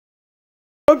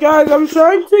So guys, I'm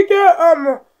trying to get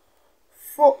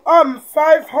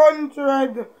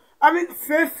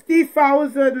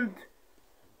 50,000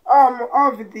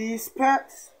 of these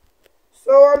pets.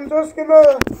 So I'm just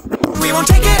gonna. We won't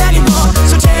take it anymore,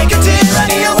 so take a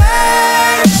tyranny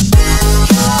away.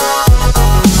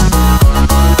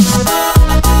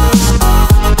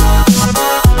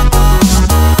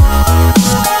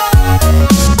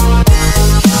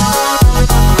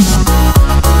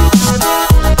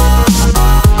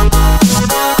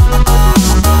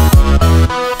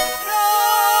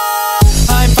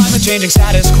 Changing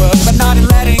status quo, but not in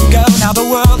letting go. Now the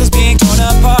world is being torn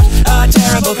apart. A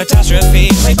terrible catastrophe,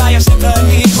 played by a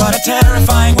symphony. What a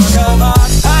terrifying work of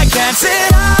art. I can't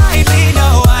sit idly,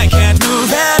 no, I can't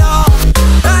move at all.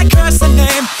 I curse the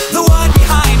name, the one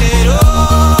behind it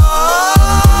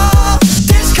all.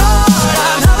 Discord,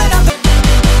 I'm howling out the.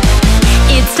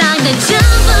 It's time to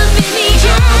jump up in the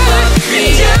air. Jump up, don't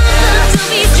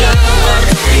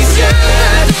be scared. Jump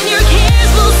up and your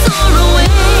cares will soar away.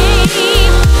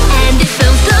 If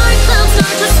those dark clouds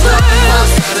start to swirl,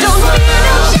 don't fear,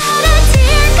 don't shed a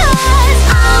tear, 'cause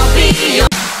I'll be your.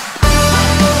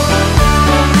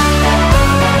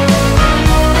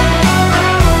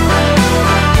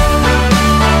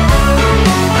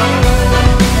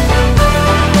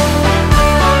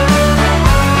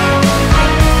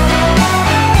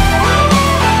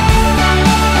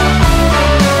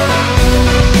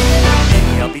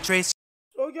 Maybe I'll be Tracy.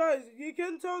 So guys, you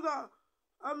can tell that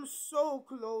I'm so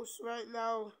close right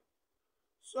now.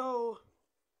 So,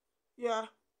 yeah.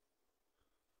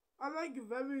 I'm like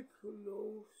very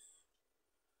close.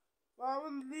 But I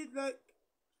would need like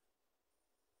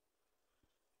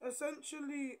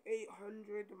essentially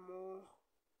 800 more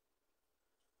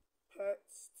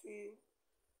pets to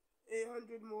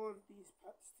 800 more of these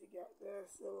pets to get there.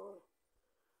 So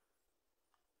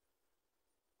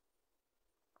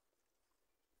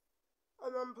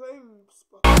and I'm playing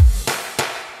Spot.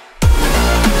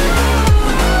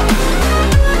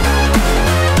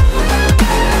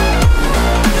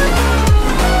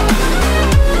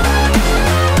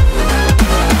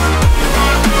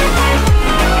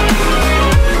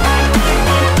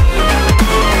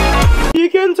 You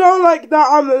can tell like that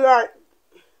I'm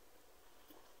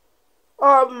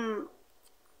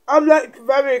like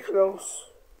very close.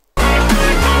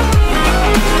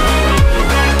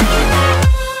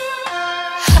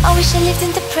 I wish I lived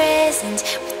in the present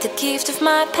with the gift of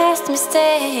my past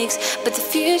mistakes, but the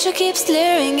future keeps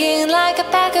luring in like a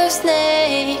pack of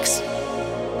snakes.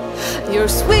 Your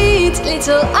sweet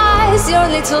little eyes, your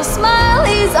little smile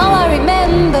is all I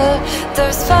remember.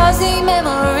 Those fuzzy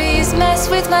memories mess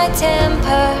with my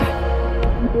temper.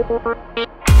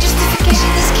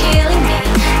 Justification is killing me,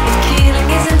 but killing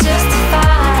isn't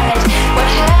justified. What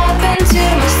happened to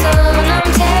my son? I'm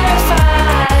terrified.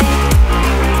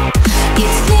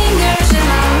 It lingers in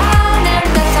my mind and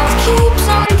the thought keeps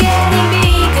on getting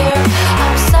bigger.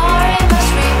 I'm sorry,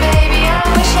 must be, baby, I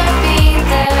wish I'd been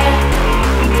there.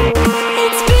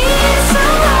 It's been so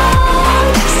long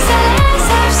since I last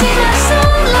have seen my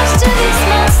son lost to this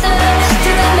monster,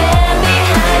 to the man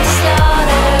behind the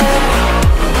slaughter.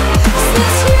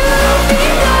 Since you've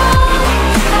been gone,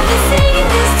 I've been singing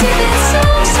this stupid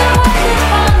song so I could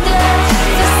wonder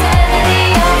the sanity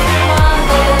of your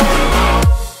mother.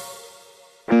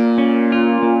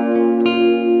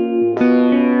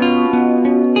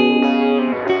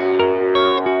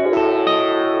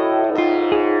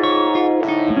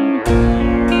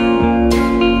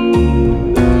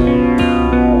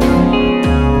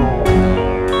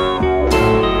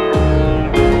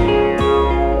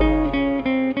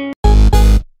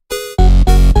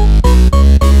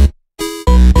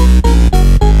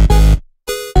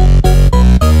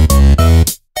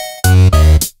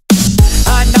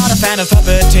 Of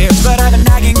puppeteers, but I've a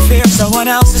nagging fear someone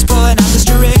else is pulling out the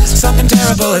strings. Something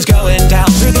terrible is going down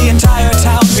through the entire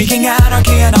town, wreaking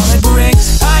anarchy and all it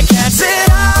brings. I can't sit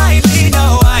idly,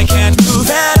 no, I can't move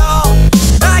at all.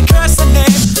 I curse the name,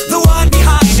 the one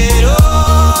behind it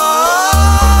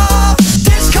all.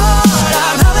 Discord,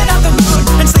 I'm howling out the moon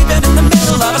and sleeping in the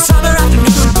middle of a summer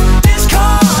afternoon.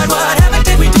 Discord, whatever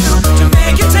did we do to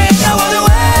make you take our world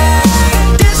away?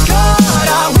 Discord,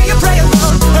 are we a prey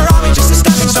alone, or are we just a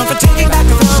stepping stone for taking back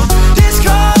the throne?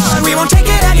 Discord, we won't take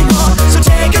it anymore, so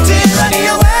take a tyranny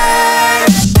away.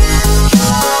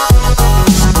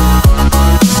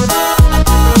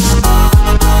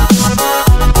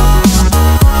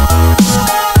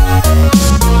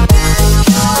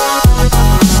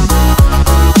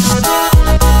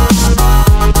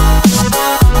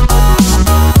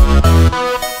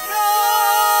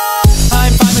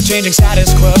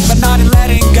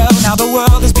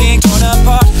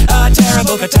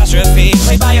 catastrophe,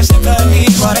 played by a symphony.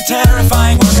 What a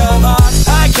terrifying work of art.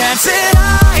 I can't sit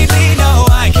idly, no,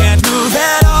 I can't move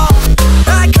at all.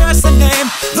 I curse the name,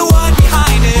 the one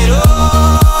behind it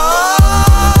all.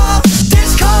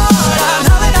 Discord, I'm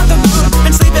howling at the moon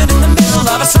and sleeping in the middle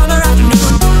of a summer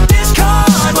afternoon.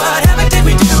 Discord, whatever did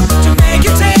we do to make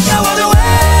you take our world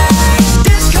away?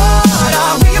 Discord,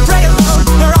 are we a prey alone,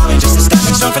 or are we just a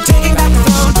stepping stone for taking back the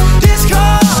throne?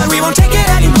 Discord, we won't take it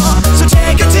anymore, so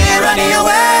take a tyranny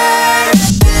away.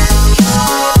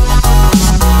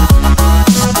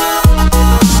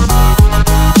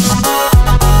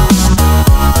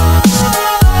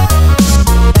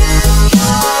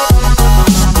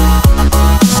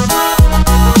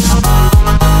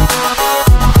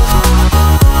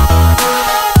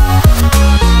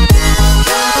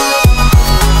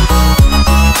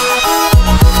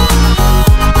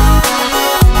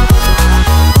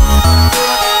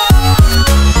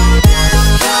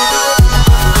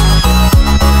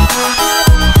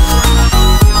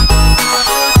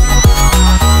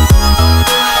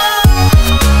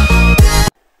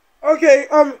 Okay,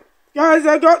 guys,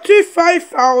 I got to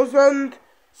 5,000,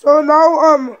 so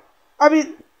now,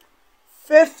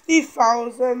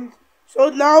 50,000, so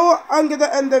now I'm gonna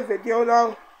end the video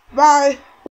now. Bye.